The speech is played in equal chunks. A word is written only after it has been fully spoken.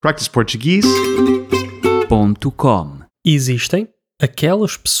practiceportuguese.com. Existem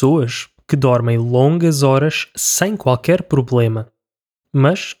aquelas pessoas que dormem longas horas sem qualquer problema,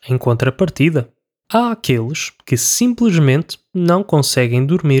 mas, em contrapartida, há aqueles que simplesmente não conseguem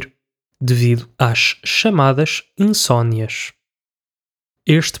dormir devido às chamadas insónias.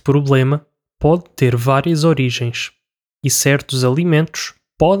 Este problema pode ter várias origens e certos alimentos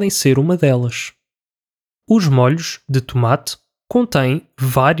podem ser uma delas. Os molhos de tomate contêm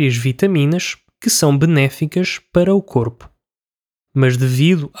várias vitaminas que são benéficas para o corpo, mas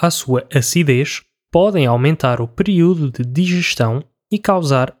devido à sua acidez, podem aumentar o período de digestão e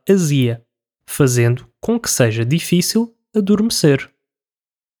causar azia, fazendo com que seja difícil adormecer.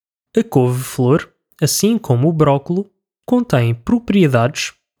 A couve-flor, assim como o brócolo, contém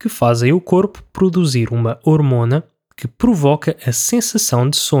propriedades que fazem o corpo produzir uma hormona que provoca a sensação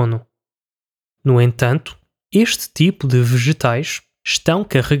de sono. No entanto, este tipo de vegetais estão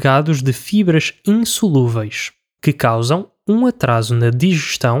carregados de fibras insolúveis, que causam um atraso na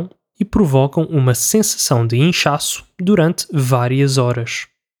digestão e provocam uma sensação de inchaço durante várias horas.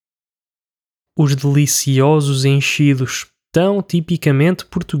 Os deliciosos enchidos, tão tipicamente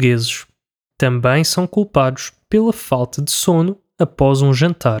portugueses, também são culpados pela falta de sono após um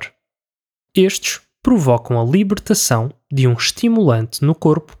jantar. Estes provocam a libertação de um estimulante no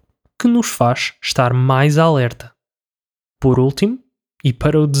corpo que nos faz estar mais alerta. Por último, e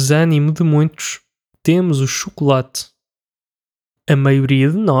para o desânimo de muitos, temos o chocolate. A maioria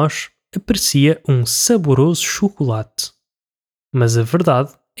de nós aprecia um saboroso chocolate, mas a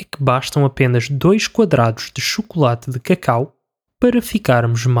verdade é que bastam apenas 2 quadrados de chocolate de cacau para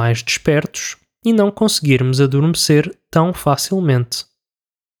ficarmos mais despertos e não conseguirmos adormecer tão facilmente.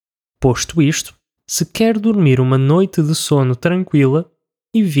 Posto isto, se quer dormir uma noite de sono tranquila,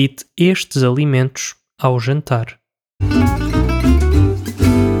 evite estes alimentos ao jantar.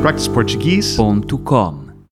 practiceportuguese.com